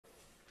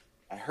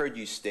I heard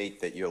you state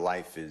that your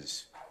life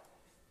is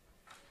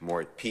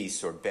more at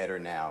peace or better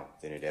now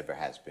than it ever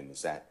has been.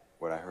 Is that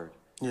what I heard?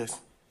 Yes.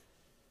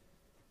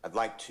 I'd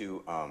like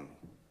to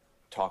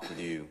talk with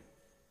you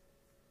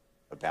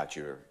about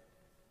your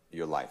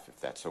life, if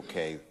that's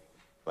okay,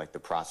 like the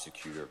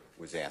prosecutor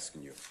was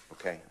asking you,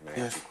 okay? I'm going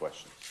to ask you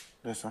questions.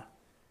 Yes, sir.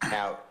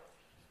 Now,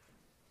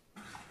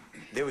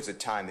 there was a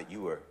time that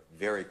you were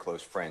very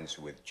close friends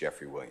with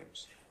Jeffrey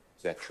Williams.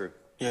 Is that true?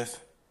 Yes.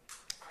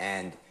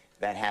 And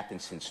that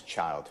happened since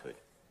childhood,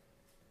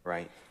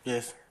 right?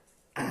 Yes.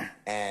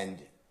 And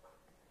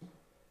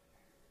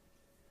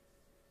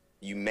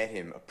you met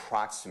him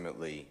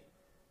approximately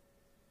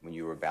when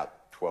you were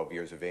about 12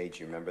 years of age.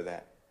 You remember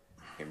that?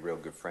 Became real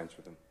good friends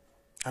with him?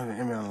 It's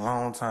been a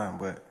long time,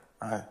 but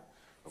as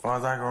far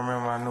as I can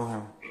remember, I knew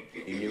him.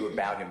 You knew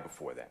about him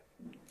before that?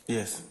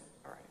 Yes.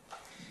 All right.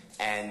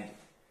 And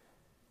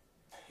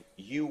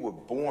you were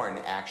born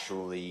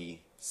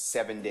actually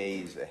 7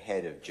 days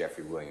ahead of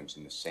Jeffrey Williams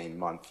in the same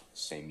month,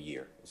 same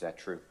year. Is that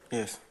true?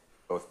 Yes.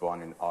 Both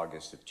born in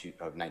August of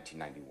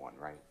 1991,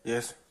 right?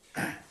 Yes.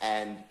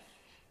 And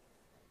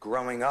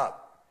growing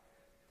up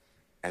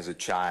as a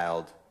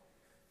child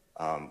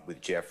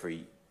with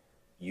Jeffrey,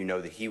 you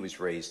know that he was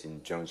raised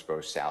in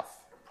Jonesboro South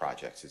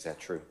projects. Is that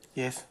true?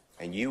 Yes.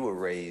 And you were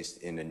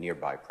raised in the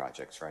nearby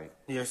projects, right?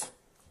 Yes.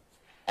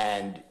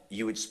 And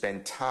you would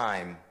spend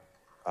time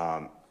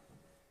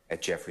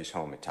at Jeffrey's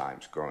home at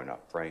times growing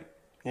up, right?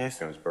 Yes.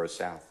 Jonesboro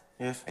South.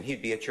 Yes. And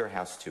he'd be at your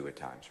house too at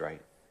times,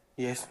 right?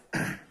 Yes.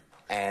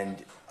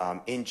 And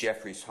in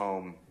Jeffrey's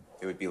home,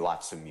 there would be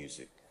lots of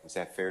music. Is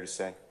that fair to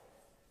say?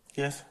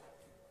 Yes.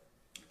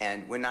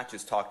 And we're not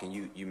just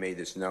talking, you made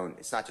this known,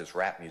 it's not just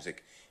rap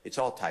music, it's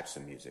all types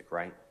of music,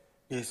 right?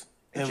 Yes.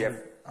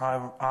 And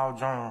All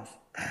genres.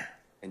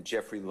 And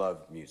Jeffrey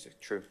loved music,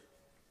 true?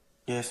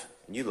 Yes.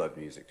 And you love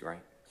music,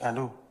 right? I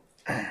do.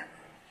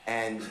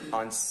 And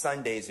on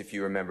Sundays, if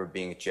you remember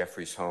being at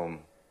Jeffrey's home,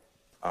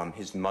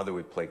 his mother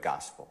would play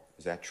gospel.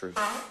 Is that true?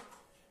 I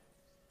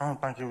don't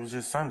think it was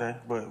just Sunday,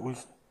 but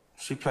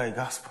she played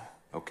gospel.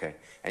 Okay.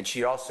 And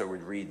she also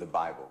would read the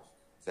Bible.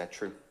 Is that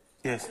true?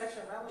 Yes.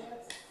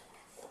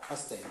 I'll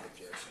stay in the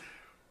Jersey.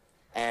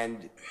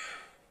 And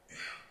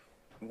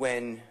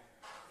when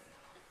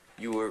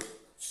you were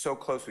so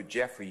close with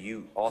Jeffrey,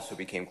 you also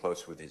became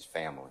close with his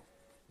family.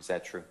 Is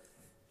that true?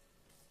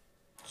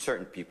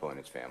 Certain people in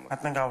his family. I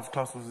think I was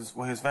close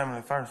with his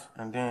family first,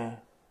 and then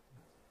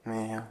me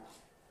and him.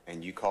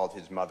 And you called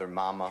his mother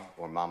Mama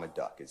or Mama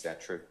Duck. Is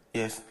that true?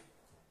 Yes.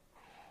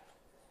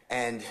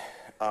 And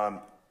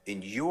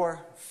in your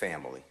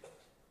family,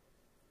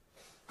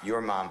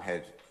 your mom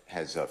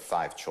has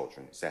 5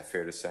 children. Is that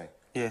fair to say?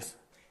 Yes.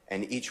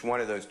 And each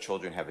one of those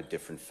children have a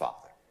different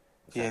father.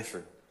 Is yes. that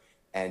true?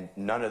 And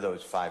none of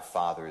those 5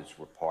 fathers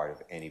were part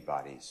of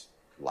anybody's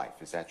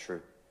life. Is that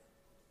true?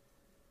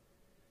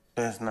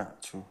 That's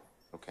not true.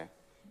 Okay.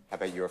 How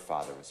about your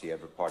father? Was he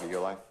ever part of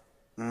your life?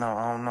 No,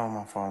 I don't know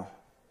my father.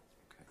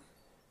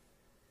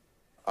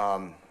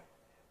 Okay.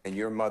 And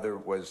your mother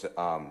was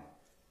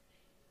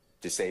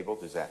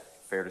disabled, is that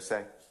fair to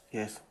say?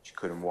 Yes. She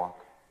couldn't walk?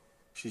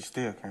 She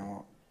still can't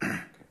walk. Okay.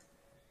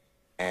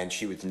 And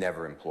she was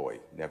never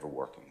employed, never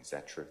working, is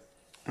that true?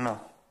 No.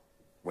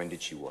 When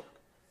did she work?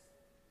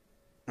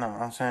 No,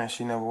 I'm saying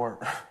she never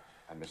worked.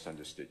 I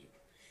misunderstood you.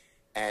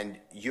 And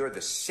you're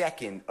the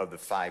second of the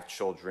 5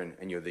 children,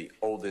 and you're the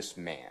oldest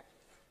man.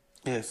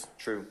 Yes.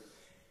 True.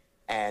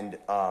 And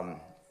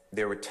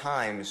there were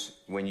times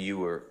when you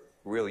were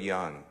real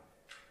young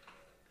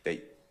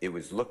that it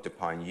was looked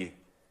upon you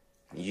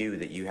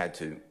that you had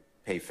to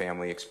pay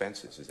family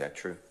expenses. Is that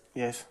true?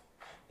 Yes.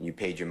 And you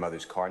paid your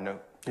mother's car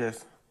note?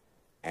 Yes.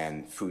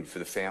 And food for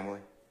the family?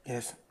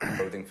 Yes.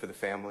 Clothing for the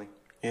family?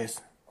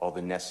 Yes. All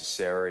the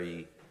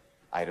necessary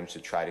items to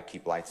try to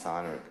keep lights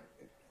on, or et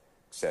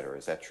cetera.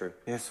 Is that true?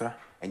 Yes, sir.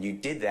 And you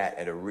did that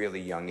at a really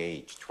young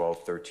age,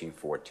 12, 13,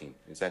 14.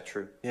 Is that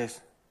true?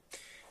 Yes.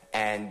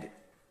 And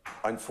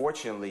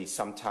unfortunately,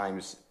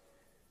 sometimes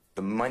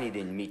the money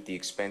didn't meet the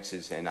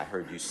expenses, and I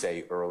heard you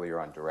say earlier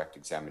on direct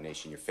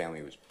examination, your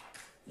family was,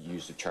 you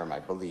used the term, I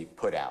believe,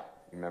 put out.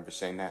 You remember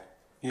saying that?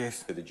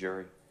 Yes. To the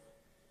jury?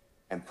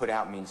 And put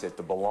out means that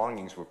the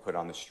belongings were put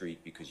on the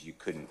street because you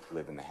couldn't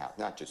live in the house.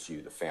 Not just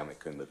you, the family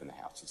couldn't live in the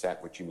house. Is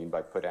that what you mean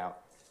by put out?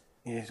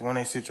 Yes, when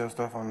they sit your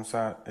stuff on the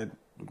side.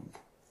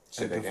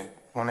 Say that again?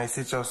 When they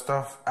sit your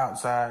stuff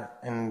outside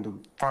in the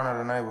front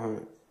of the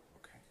neighborhood.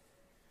 Okay.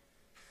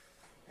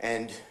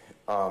 And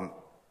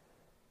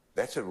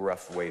that's a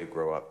rough way to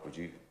grow up. Would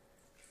you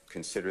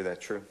consider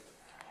that true?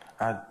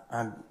 I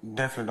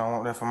definitely don't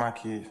want that for my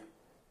kids.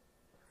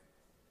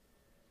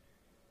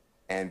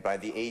 And by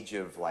the age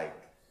of like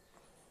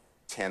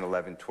 10,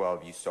 11,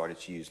 12, you started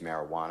to use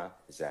marijuana.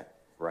 Is that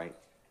right?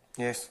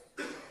 Yes.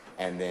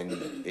 And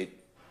then it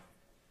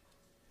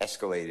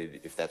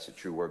escalated, if that's a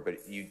true word,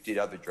 but you did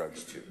other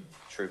drugs too,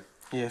 true?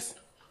 Yes.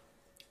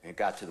 And it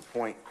got to the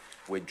point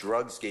where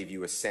drugs gave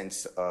you a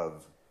sense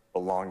of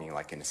belonging,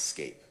 like an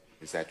escape.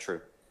 Is that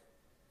true?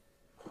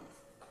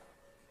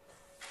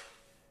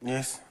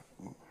 Yes.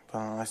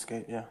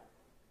 Escape, yeah.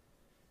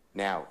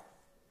 Now,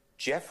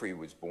 Jeffrey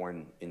was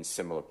born in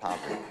similar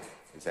poverty.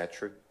 Is that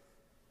true?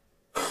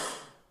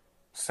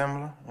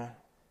 Similar, yeah.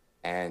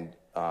 And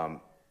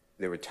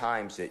there were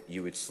times that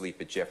you would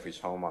sleep at Jeffrey's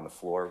home on the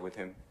floor with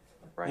him,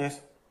 right? Yes.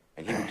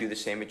 And he would do the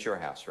same at your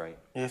house, right?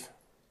 Yes.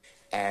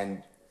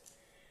 And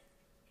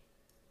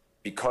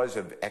because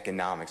of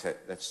economics,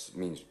 that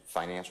means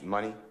financial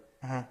money,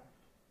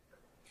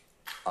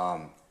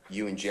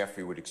 you and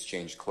Jeffrey would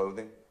exchange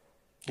clothing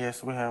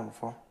Yes, we have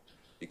before.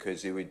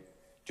 because it would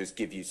just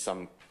give you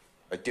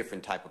a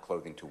different type of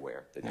clothing to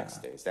wear the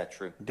next day. Is that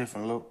true?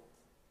 Different look.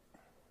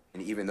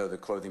 And even though the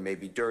clothing may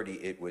be dirty,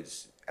 it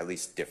was at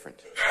least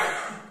different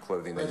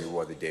clothing than you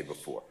wore the day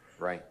before,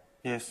 right?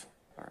 Yes.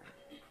 All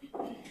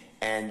right.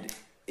 And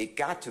it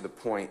got to the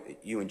point that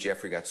you and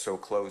Jeffrey got so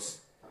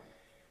close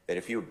that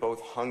if you were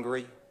both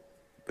hungry,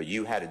 but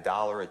you had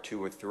 $1 or $2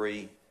 or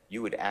 $3,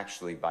 you would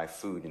actually buy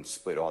food and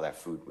split all that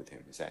food with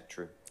him. Is that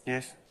true?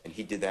 Yes. And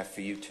he did that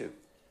for you too.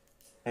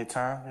 At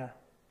times,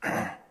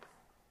 yeah.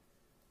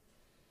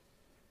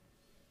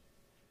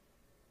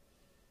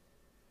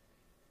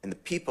 And the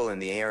people in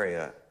the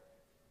area,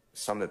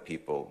 some of the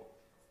people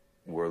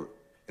were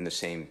in the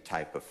same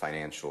type of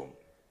financial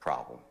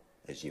problem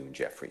as you and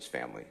Jeffrey's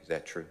family. Is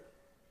that true?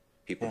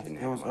 People Yes. didn't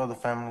There have was money. other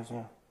families,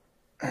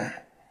 yeah.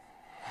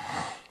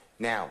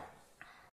 Now,